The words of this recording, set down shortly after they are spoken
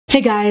Hey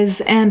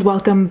guys, and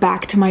welcome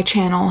back to my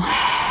channel.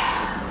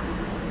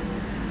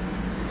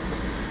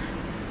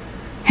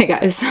 Hey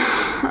guys.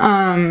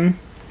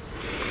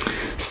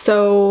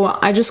 So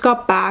I just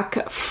got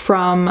back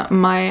from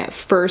my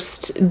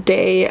first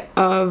day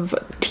of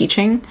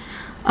teaching.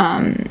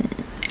 I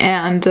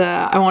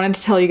wanted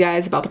to tell you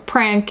guys about the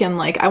prank, and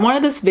like I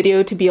wanted this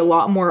video to be a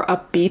lot more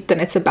upbeat than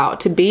it's about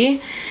to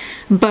be,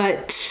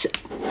 but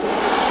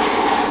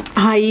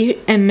I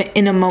am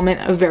in a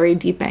moment of very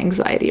deep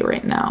anxiety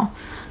right now.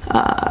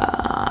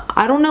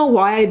 I don't know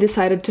why I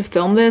decided to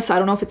film this. I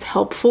don't know if it's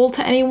helpful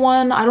to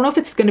anyone. I don't know if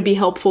it's going to be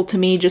helpful to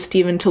me just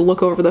even to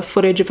look over the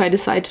footage if I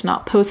decide to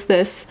not post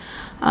this.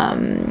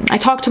 I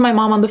talked to my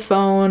mom on the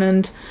phone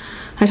and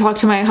I talked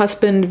to my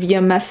husband via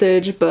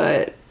message,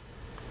 but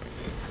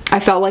I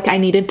felt like I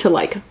needed to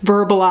like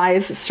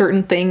verbalize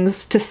certain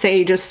things to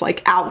say just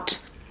like out.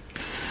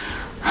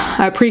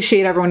 I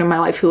appreciate everyone in my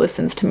life who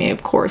listens to me,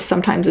 of course.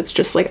 Sometimes it's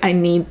just like I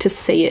need to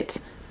say it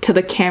to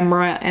the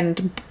camera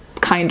and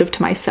kind of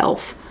to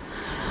myself.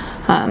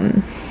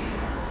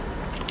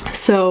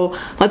 So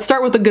let's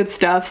start with the good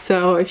stuff.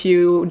 So if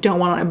you don't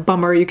want a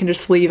bummer, you can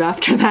just leave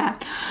after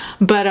that.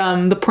 But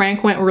the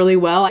prank went really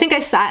well. I think I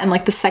sat in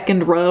like the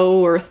second row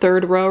or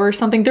third row or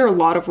something. There are a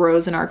lot of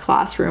rows in our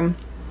classroom.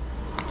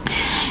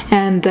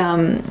 And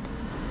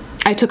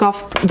I took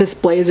off this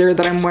blazer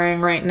that I'm wearing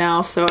right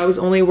now, so I was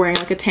only wearing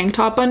like a tank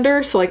top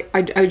under, so like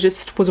I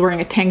just was wearing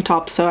a tank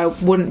top so I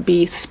wouldn't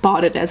be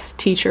spotted as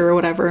teacher or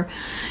whatever.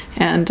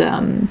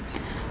 And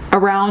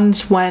around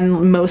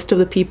when most of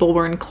the people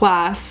were in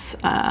class,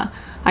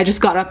 I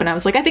just got up and I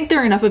was like, I think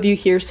there are enough of you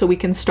here so we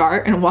can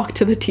start, and walked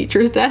to the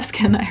teacher's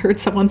desk, and I heard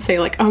someone say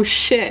like, oh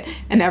shit,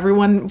 and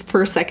everyone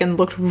for a second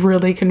looked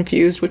really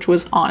confused, which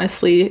was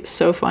honestly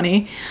so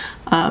funny.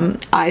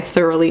 I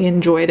thoroughly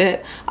enjoyed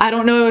it. I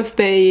don't know if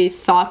they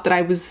thought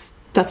that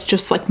that's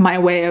just like my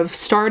way of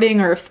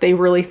starting, or if they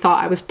really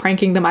thought I was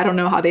pranking them. I don't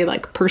know how they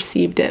like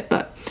perceived it,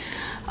 but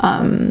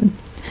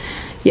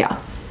yeah.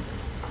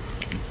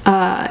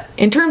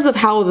 In terms of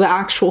how the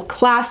actual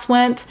class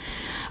went,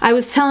 I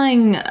was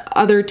telling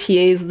other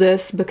TAs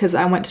this because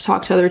I went to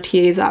talk to other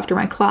TAs after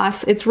my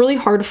class. It's really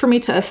hard for me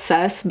to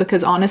assess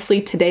because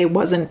honestly today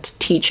wasn't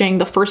teaching.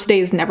 The first day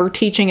is never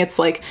teaching. It's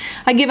like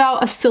I give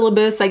out a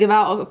syllabus, I give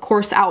out a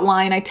course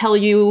outline, I tell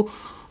you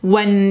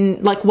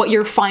when, like, what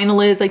your final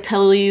is, I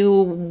tell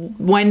you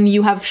when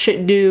you have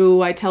shit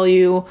due, I tell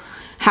you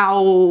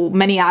how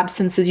many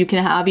absences you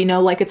can have, you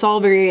know, like it's all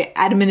very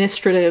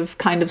administrative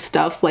kind of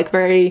stuff, like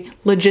very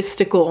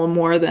logistical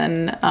more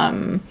than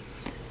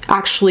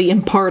actually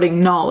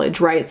imparting knowledge,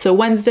 right? So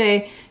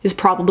Wednesday is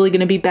probably going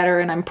to be better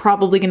and I'm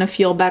probably going to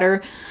feel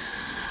better.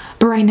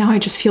 But right now I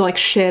just feel like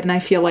shit and I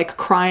feel like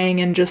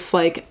crying and just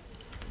like,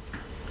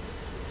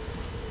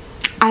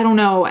 I don't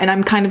know. And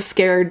I'm kind of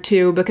scared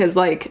too because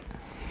like,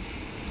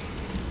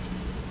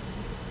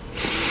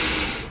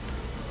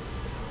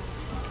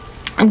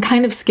 I'm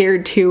kind of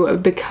scared too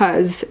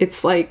because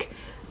it's like,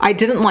 I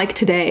didn't like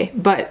today,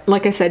 but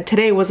like I said,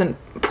 today wasn't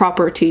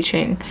proper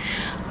teaching.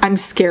 I'm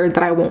scared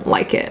that I won't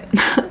like it.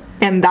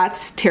 And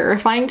that's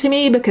terrifying to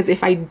me because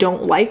if I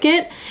don't like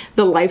it,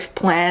 the life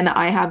plan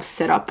I have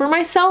set up for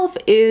myself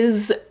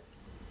is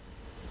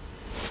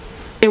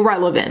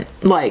irrelevant.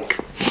 Like,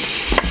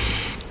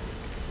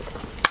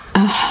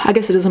 I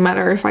guess it doesn't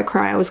matter if I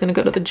cry. I was gonna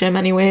go to the gym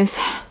anyways.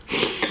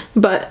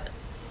 But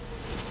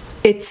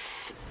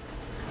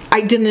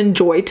I didn't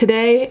enjoy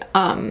today.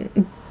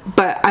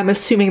 But I'm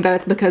assuming that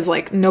it's because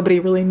like nobody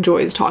really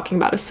enjoys talking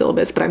about a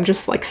syllabus, but I'm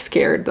just like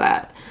scared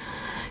that,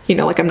 you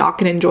know, like I'm not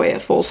gonna enjoy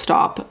it full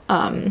stop.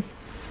 And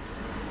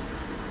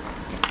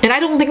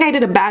I don't think I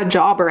did a bad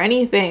job or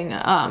anything.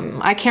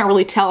 I can't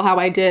really tell how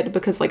I did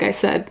because like I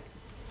said,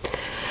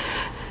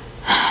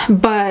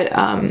 but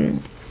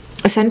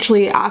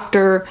essentially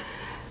after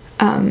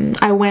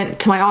I went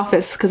to my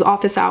office because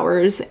office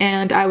hours,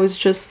 and I was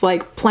just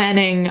like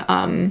planning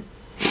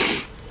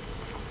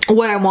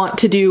what I want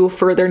to do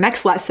for their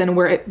next lesson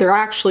where they're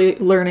actually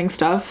learning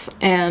stuff.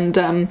 And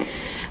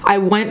I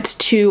went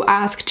to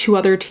ask two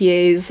other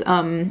TAs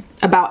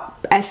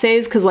about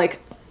essays because like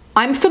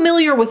I'm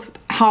familiar with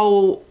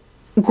how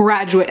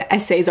graduate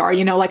essays are,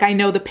 you know, like I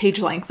know the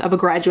page length of a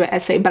graduate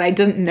essay, but I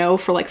didn't know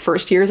for like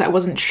first years. I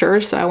wasn't sure,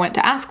 so I went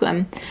to ask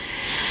them.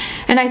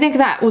 And I think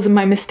that was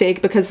my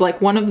mistake because like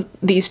one of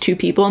these two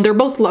people, and they're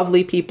both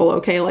lovely people,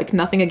 okay, like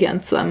nothing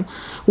against them,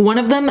 one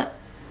of them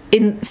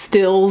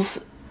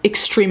instills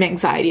extreme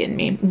anxiety in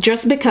me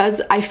just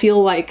because I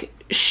feel like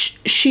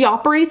she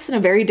operates in a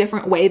very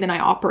different way than I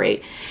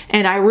operate,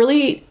 and I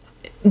really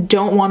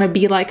don't want to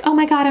be like, oh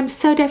my god, I'm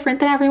so different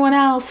than everyone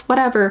else,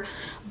 whatever.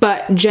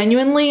 But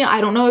genuinely,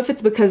 I don't know if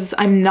it's because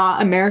I'm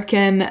not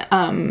American,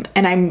 and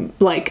I'm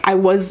like, I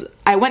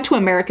went to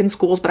American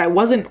schools, but I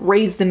wasn't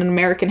raised in an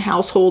American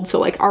household, so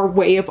like our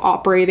way of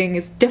operating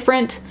is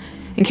different.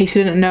 In case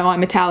you didn't know,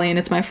 I'm Italian,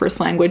 it's my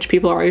first language.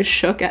 People are always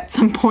shook at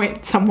some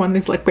point. Someone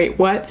is like, wait,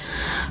 what?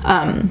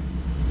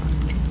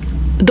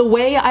 The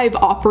way I've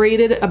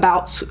operated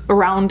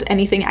around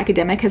anything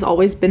academic has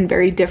always been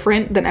very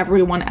different than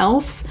everyone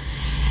else.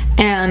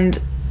 And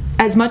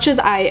as much as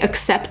I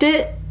accept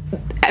it,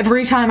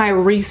 every time I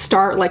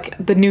restart, like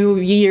the new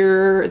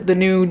year, the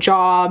new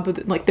job,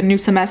 like the new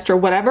semester,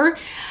 whatever,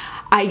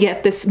 I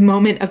get this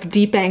moment of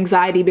deep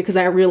anxiety because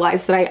I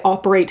realize that I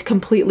operate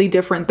completely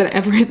different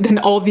than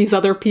all these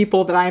other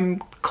people that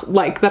I'm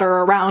like, that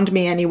are around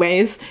me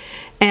anyways.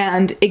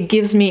 And it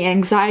gives me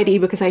anxiety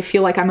because I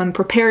feel like I'm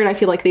unprepared. I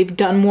feel like they've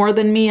done more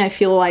than me. I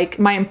feel like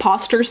my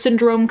imposter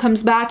syndrome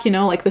comes back, you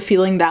know, like the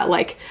feeling that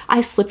like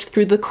I slipped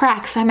through the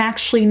cracks. I'm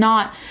actually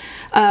not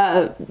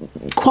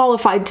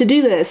qualified to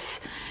do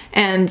this.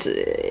 And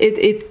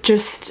it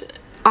just,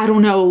 I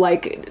don't know,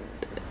 like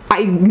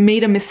I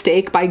made a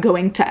mistake by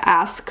going to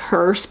ask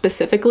her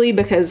specifically,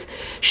 because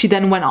she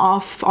then went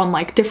off on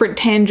like different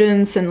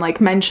tangents and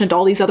like mentioned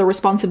all these other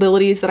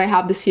responsibilities that I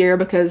have this year,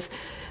 because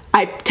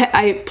I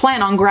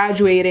plan on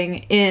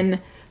graduating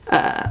in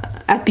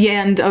at the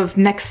end of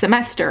next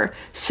semester.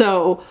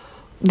 So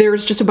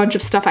there's just a bunch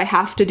of stuff I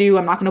have to do.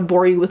 I'm not going to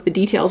bore you with the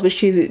details, but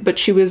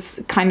she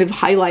was kind of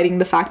highlighting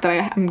the fact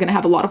that I'm going to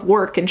have a lot of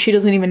work, and she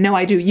doesn't even know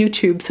I do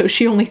YouTube, so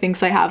she only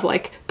thinks I have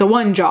like the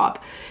one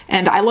job.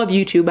 And I love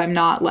YouTube. I'm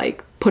not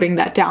like putting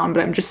that down,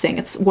 but I'm just saying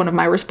it's one of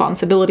my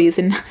responsibilities.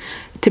 And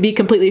to be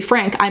completely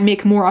frank, I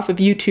make more off of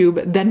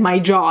YouTube than my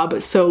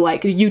job. So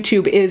like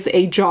YouTube is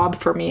a job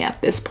for me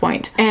at this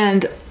point.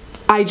 And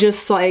I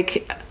just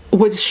like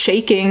was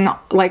shaking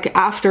like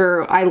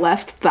after I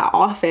left the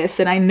office,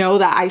 and I know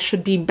that I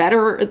should be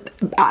better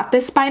at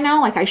this by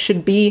now. Like I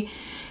should be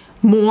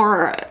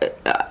more,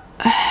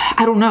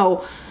 I don't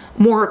know,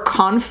 more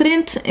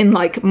confident in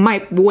like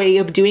my way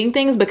of doing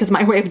things, because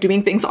my way of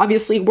doing things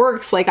obviously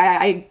works. Like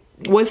I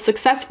was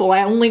successful.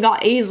 I only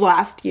got A's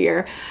last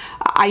year.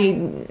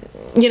 You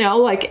know,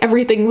 like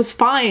everything was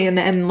fine,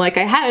 and like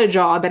I had a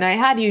job and I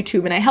had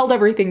YouTube and I held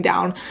everything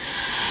down.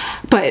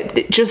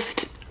 But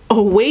just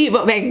a wave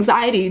of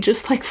anxiety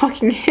just like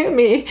fucking hit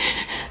me.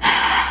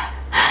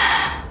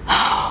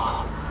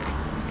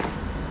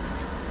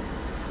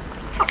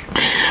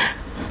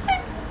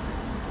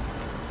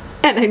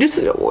 And I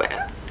just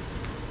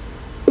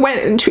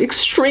went into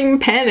extreme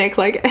panic.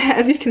 Like,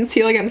 as you can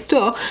see, like I'm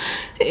still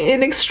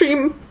in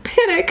extreme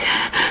panic.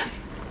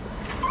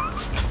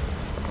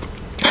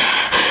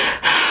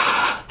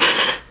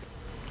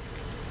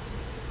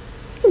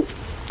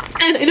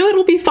 And I know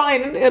it'll be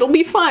fine. It'll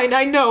be fine.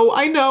 I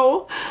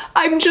know.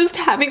 I'm just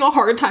having a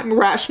hard time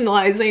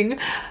rationalizing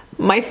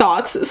my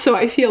thoughts, so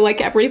I feel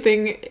like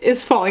everything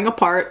is falling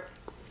apart.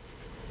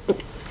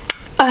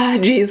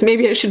 Geez,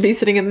 maybe I should be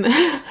sitting in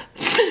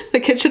the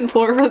kitchen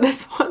floor for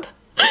this one.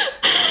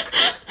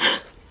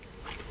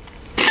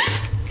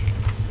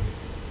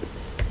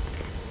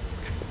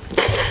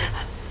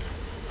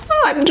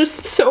 I'm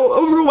just so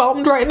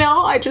overwhelmed right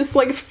now. I just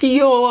like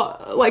feel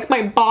like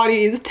my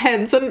body is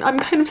tense, and I'm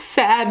kind of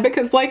sad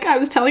because like I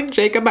was telling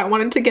Jacob I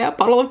wanted to get a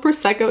bottle of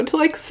Prosecco to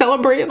like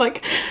celebrate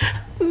like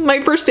my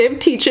first day of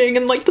teaching,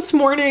 and like this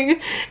morning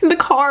in the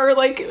car,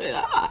 like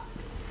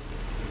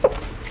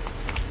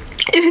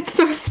it's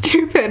so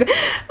stupid,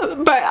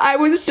 but I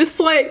was just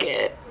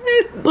like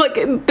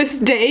this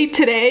day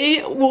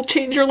today will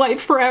change your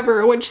life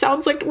forever, which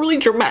sounds like really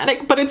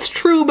dramatic, but it's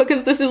true,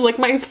 because this is like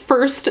my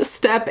first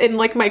step in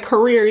like my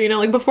career, you know,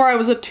 like before I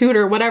was a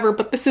tutor, whatever,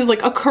 but this is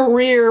like a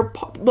career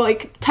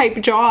like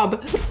type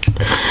job.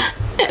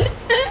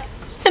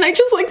 And I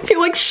just like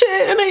feel like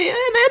shit, and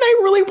I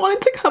really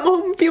wanted to come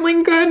home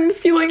feeling good and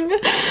feeling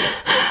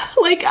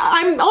like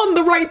I'm on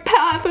the right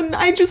path, and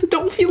I just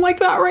don't feel like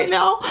that right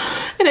now.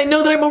 And I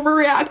know that I'm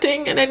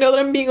overreacting, and I know that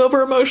I'm being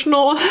over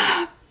emotional.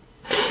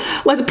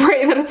 Let's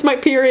pray that it's my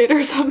period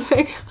or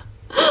something.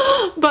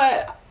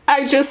 But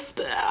I just,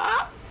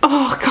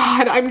 oh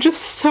God, I'm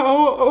just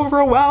so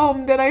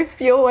overwhelmed, and I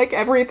feel like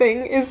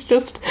everything is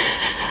just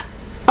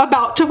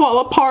about to fall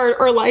apart,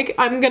 or like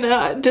I'm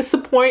gonna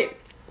disappoint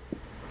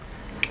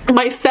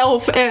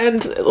myself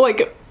and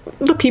like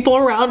the people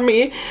around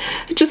me,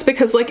 just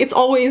because like it's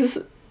always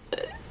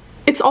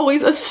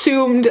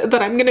assumed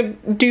that I'm gonna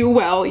do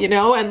well, you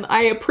know, and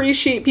I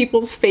appreciate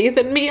people's faith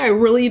in me. I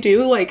really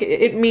do. Like,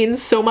 it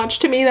means so much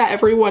to me that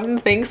everyone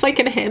thinks I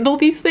can handle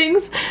these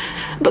things,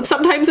 but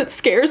sometimes it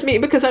scares me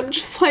because I'm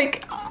just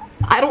like,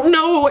 I don't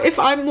know if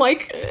I'm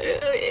like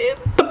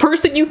the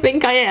person you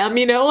think I am,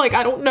 you know, like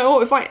I don't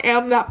know if I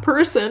am that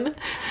person.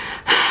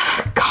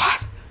 God.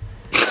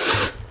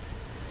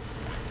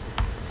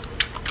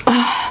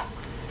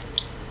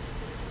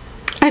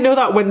 I know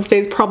that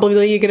Wednesday's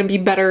probably gonna be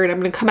better, and I'm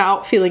gonna come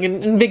out feeling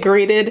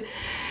invigorated.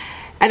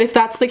 And if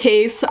that's the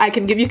case, I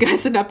can give you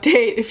guys an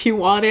update if you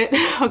want it.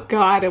 Oh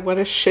God, what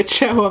a shit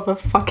show of a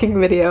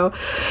fucking video.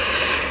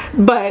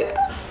 But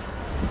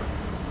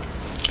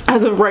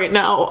as of right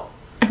now,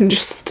 I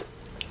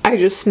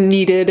just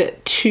needed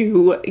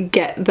to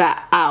get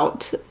that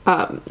out.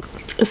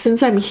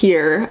 Since I'm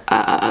here,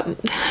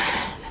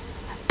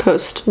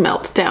 post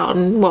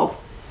meltdown, well,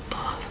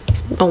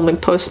 it's only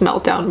post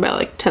meltdown by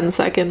like 10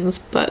 seconds,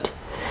 but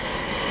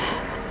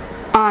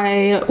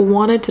I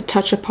wanted to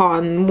touch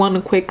upon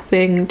one quick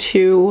thing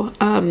too.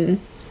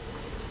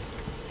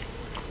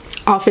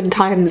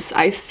 Oftentimes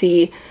I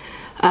see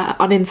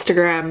on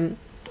Instagram,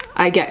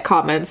 I get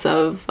comments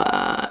of,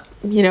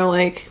 you know,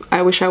 like,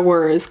 I wish I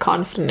were as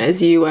confident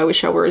as you. I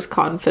wish I were as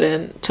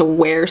confident to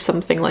wear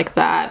something like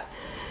that.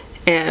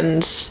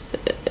 And,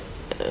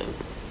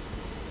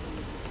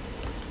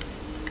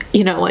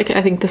 you know, like,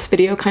 I think this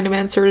video kind of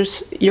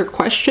answers your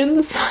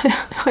questions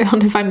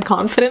on if I'm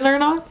confident or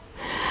not.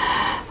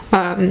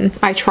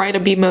 I try to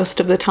be most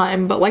of the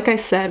time, but like I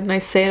said, and I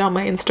say it on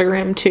my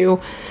Instagram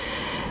too,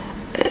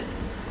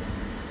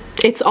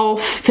 it's all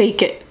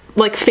fake it.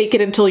 Like, fake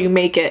it until you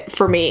make it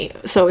for me.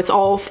 So it's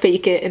all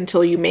fake it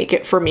until you make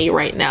it for me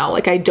right now.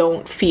 Like, I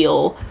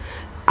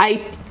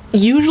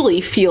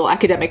usually feel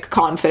academic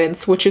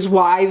confidence, which is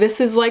why this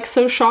is like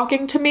so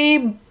shocking to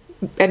me,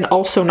 and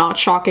also not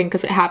shocking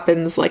because it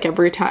happens like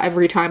every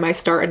time I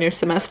start a new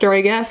semester,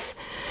 I guess,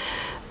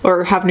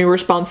 or have new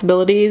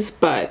responsibilities.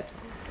 But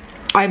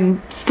I'm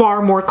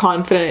far more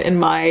confident in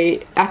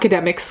my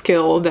academic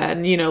skill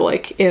than, you know,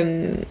 like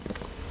in,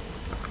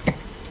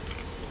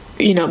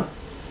 you know,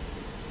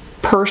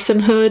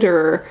 personhood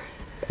or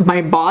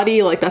my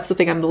body. Like, that's the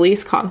thing I'm the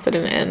least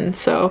confident in.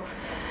 So,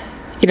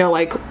 you know,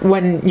 like,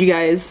 when you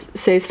guys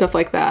say stuff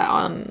like that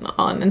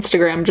on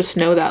Instagram, just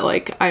know that,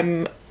 like,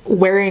 I'm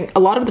wearing, a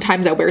lot of the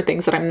times I wear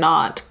things that I'm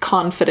not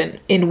confident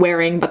in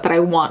wearing, but that I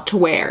want to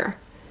wear.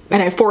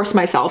 And I force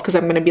myself because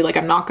I'm going to be like,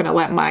 I'm not going to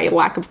let my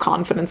lack of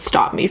confidence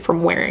stop me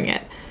from wearing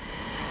it.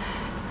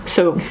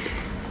 So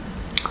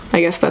I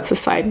guess that's a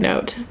side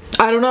note.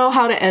 I don't know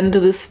how to end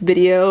this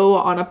video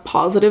on a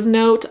positive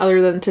note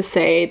other than to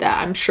say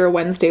that I'm sure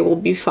Wednesday will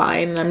be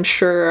fine. And I'm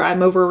sure I'm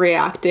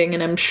overreacting,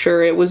 and I'm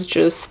sure it was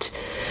just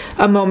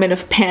a moment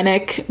of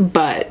panic.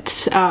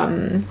 But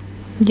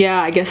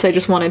yeah, I guess I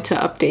just wanted to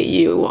update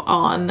you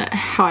on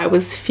how I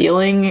was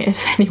feeling,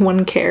 if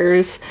anyone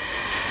cares.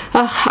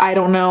 I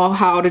don't know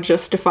how to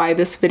justify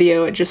this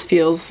video. It just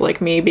feels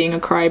like me being a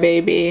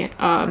crybaby.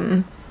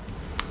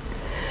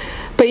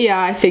 But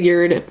yeah, I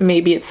figured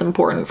maybe it's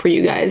important for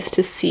you guys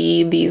to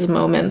see these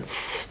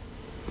moments.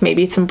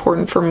 Maybe it's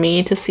important for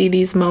me to see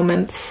these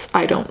moments.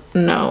 I don't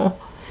know.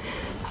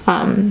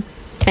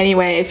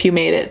 Anyway, if you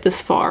made it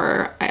this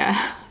far,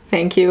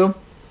 thank you.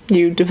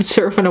 You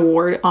deserve an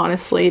award,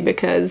 honestly,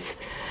 because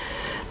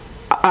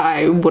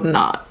I would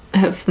not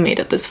have made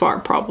it this far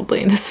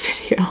probably in this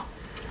video.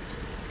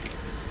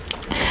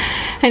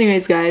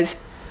 Anyways, guys,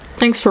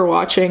 thanks for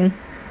watching.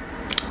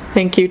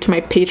 Thank you to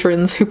my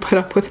patrons who put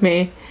up with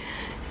me.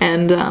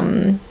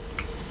 And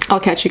I'll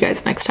catch you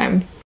guys next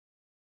time.